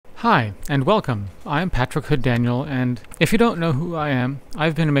Hi, and welcome. I'm Patrick Hood Daniel, and if you don't know who I am,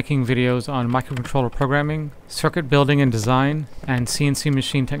 I've been making videos on microcontroller programming, circuit building and design, and CNC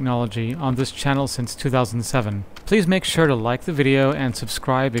machine technology on this channel since 2007. Please make sure to like the video and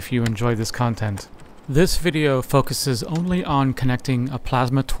subscribe if you enjoy this content. This video focuses only on connecting a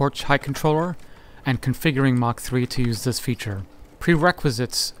plasma torch height controller and configuring Mach3 to use this feature.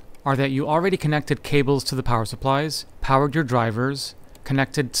 Prerequisites are that you already connected cables to the power supplies, powered your drivers,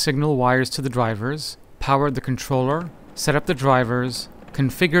 connected signal wires to the drivers, powered the controller, set up the drivers,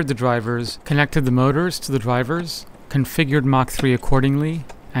 configured the drivers, connected the motors to the drivers, configured Mach3 accordingly,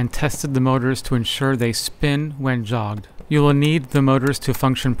 and tested the motors to ensure they spin when jogged. You will need the motors to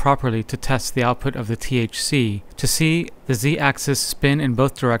function properly to test the output of the THC, to see the Z-axis spin in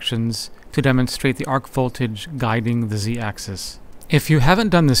both directions, to demonstrate the arc voltage guiding the Z-axis. If you haven't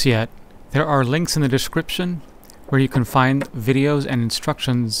done this yet, there are links in the description where you can find videos and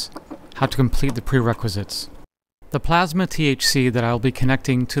instructions how to complete the prerequisites. The plasma THC that I will be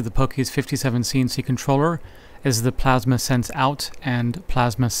connecting to the Pokies 57 CNC controller is the PlasmaSenseOut and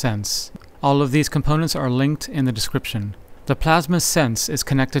PlasmaSense. All of these components are linked in the description. The PlasmaSense is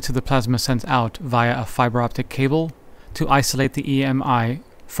connected to the PlasmaSenseOut via a fiber optic cable to isolate the EMI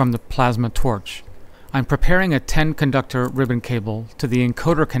from the plasma torch. I'm preparing a 10-conductor ribbon cable to the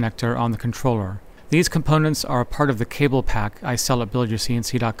encoder connector on the controller. These components are a part of the cable pack I sell at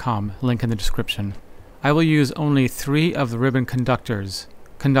buildyourcnc.com, link in the description. I will use only 3 of the ribbon conductors,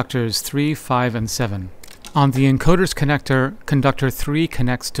 conductors 3, 5, and 7. On the encoder's connector, conductor 3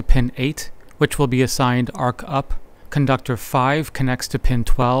 connects to pin 8, which will be assigned arc up. Conductor 5 connects to pin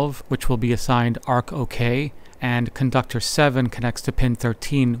 12, which will be assigned arc OK, and conductor 7 connects to pin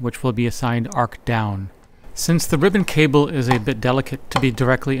 13, which will be assigned arc down. Since the ribbon cable is a bit delicate to be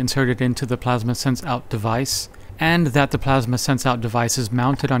directly inserted into the PlasmaSenseOut device, and that the PlasmaSenseOut device is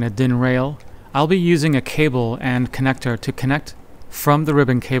mounted on a DIN rail, I'll be using a cable and connector to connect from the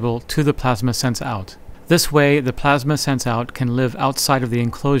ribbon cable to the PlasmaSenseOut. This way, the PlasmaSenseOut can live outside of the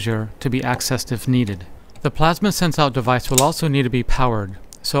enclosure to be accessed if needed. The PlasmaSenseOut device will also need to be powered,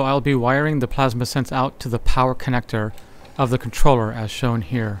 so I'll be wiring the PlasmaSenseOut to the power connector of the controller as shown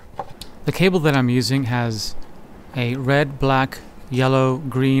here. The cable that I'm using has a red, black, yellow,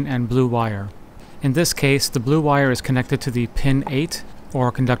 green, and blue wire. In this case, the blue wire is connected to the pin 8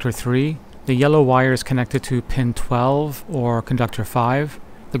 or conductor 3, the yellow wire is connected to pin 12 or conductor 5,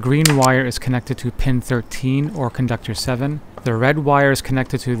 the green wire is connected to pin 13 or conductor 7, the red wire is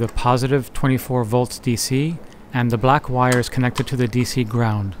connected to the positive 24 volts DC, and the black wire is connected to the DC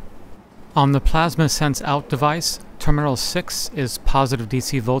ground. On the PlasmaSenseOut device, terminal 6 is positive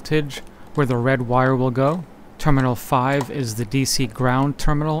DC voltage, where the red wire will go. Terminal 5 is the DC ground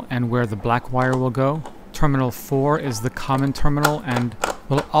terminal and where the black wire will go. Terminal 4 is the common terminal and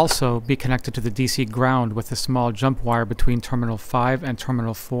will also be connected to the DC ground with a small jump wire between terminal 5 and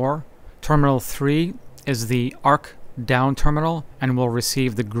terminal 4. Terminal 3 is the arc down terminal and will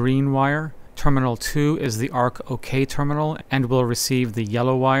receive the green wire. Terminal 2 is the arc OK terminal and will receive the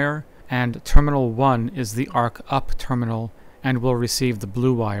yellow wire. And terminal 1 is the arc up terminal and will receive the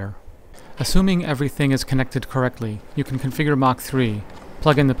blue wire. Assuming everything is connected correctly, you can configure Mach3,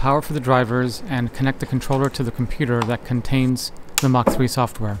 plug in the power for the drivers, and connect the controller to the computer that contains the Mach3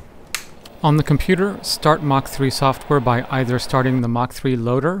 software. On the computer, start Mach3 software by either starting the Mach3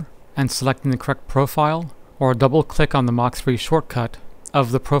 loader and selecting the correct profile, or double-click on the Mach3 shortcut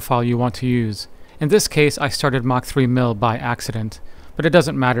of the profile you want to use. In this case, I started Mach3 Mill by accident, but it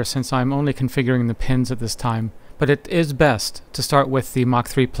doesn't matter since I'm only configuring the pins at this time. But it is best to start with the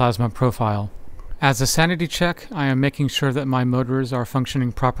Mach3 plasma profile. As a sanity check, I am making sure that my motors are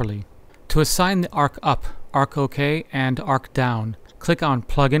functioning properly. To assign the arc up, arc OK, and arc down, click on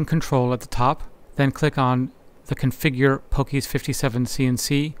Plug-in Control at the top, then click on the Configure Pokies 57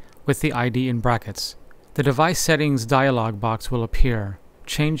 CNC with the ID in brackets. The Device Settings dialog box will appear.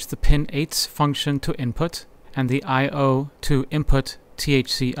 Change the pin 8's function to input and the I/O to input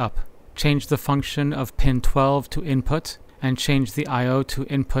THC up. Change the function of pin 12 to input, and change the I/O to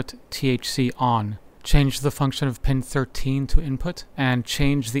input THC on. Change the function of pin 13 to input, and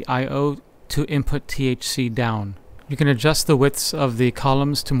change the I/O to input THC down. You can adjust the widths of the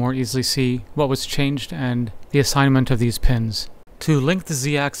columns to more easily see what was changed and the assignment of these pins. To link the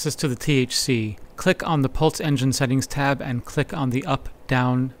Z-axis to the THC, click on the Pulse Engine Settings tab and click on the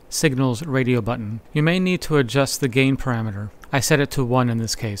Up-Down Signals radio button. You may need to adjust the gain parameter. I set it to 1 in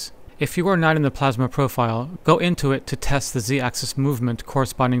this case. If you are not in the plasma profile, go into it to test the Z-axis movement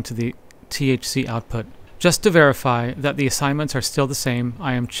corresponding to the THC output. Just to verify that the assignments are still the same,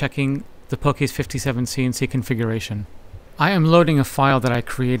 I am checking the Pokies 57 CNC configuration. I am loading a file that I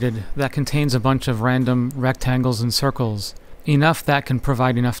created that contains a bunch of random rectangles and circles, enough that can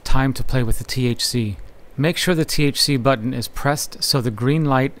provide enough time to play with the THC. Make sure the THC button is pressed so the green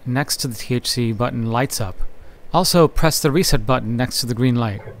light next to the THC button lights up. Also, press the reset button next to the green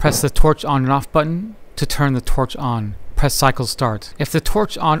light. Press the torch on and off button to turn the torch on. Press cycle start. If the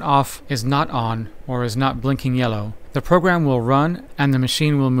torch on-off is not on or is not blinking yellow, the program will run and the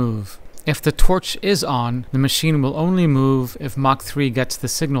machine will move. If the torch is on, the machine will only move if Mach3 gets the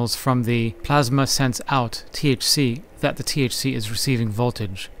signals from the PlasmaSenseOut THC that the THC is receiving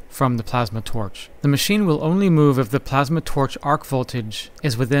voltage from the plasma torch. The machine will only move if the plasma torch arc voltage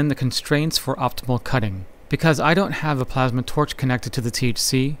is within the constraints for optimal cutting. Because I don't have a plasma torch connected to the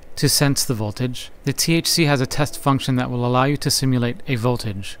THC to sense the voltage, the THC has a test function that will allow you to simulate a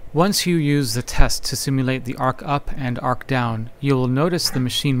voltage. Once you use the test to simulate the arc up and arc down, you will notice the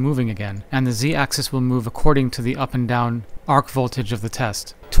machine moving again, and the z-axis will move according to the up and down arc voltage of the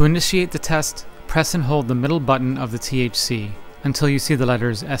test. To initiate the test, press and hold the middle button of the THC until you see the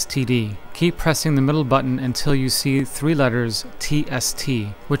letters STD. Keep pressing the middle button until you see 3 letters TST,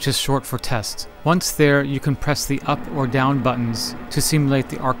 which is short for test. Once there, you can press the up or down buttons to simulate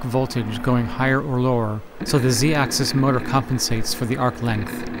the arc voltage going higher or lower, so the z-axis motor compensates for the arc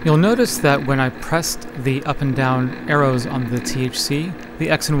length. You'll notice that when I pressed the up and down arrows on the THC, the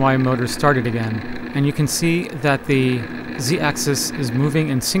X and Y motor started again, and you can see that the z-axis is moving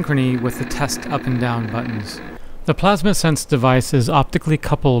in synchrony with the test up and down buttons. The PlasmaSense device is optically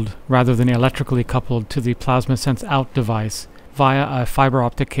coupled rather than electrically coupled to the PlasmaSenseOut device via a fiber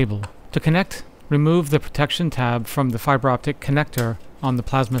optic cable. To connect, remove the protection tab from the fiber optic connector on the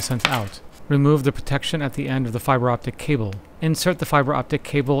PlasmaSenseOut. Remove the protection at the end of the fiber optic cable. Insert the fiber optic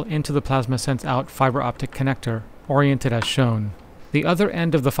cable into the PlasmaSenseOut fiber optic connector, oriented as shown. The other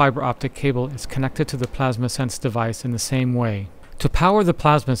end of the fiber optic cable is connected to the PlasmaSense device in the same way. To power the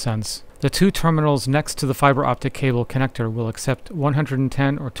PlasmaSense, the 2 terminals next to the fiber optic cable connector will accept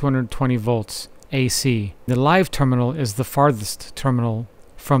 110 or 220 volts AC. The live terminal is the farthest terminal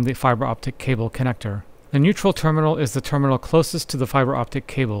from the fiber optic cable connector. The neutral terminal is the terminal closest to the fiber optic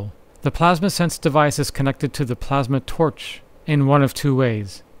cable. The PlasmaSense device is connected to the plasma torch in one of 2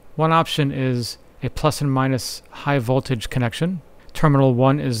 ways. One option is a plus and minus high voltage connection. Terminal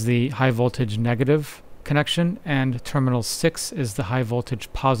 1 is the high voltage negative connection, and terminal 6 is the high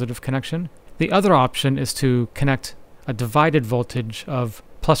voltage positive connection. The other option is to connect a divided voltage of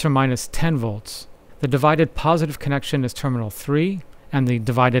plus or minus 10 volts. The divided positive connection is terminal 3, and the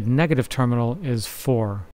divided negative terminal is 4.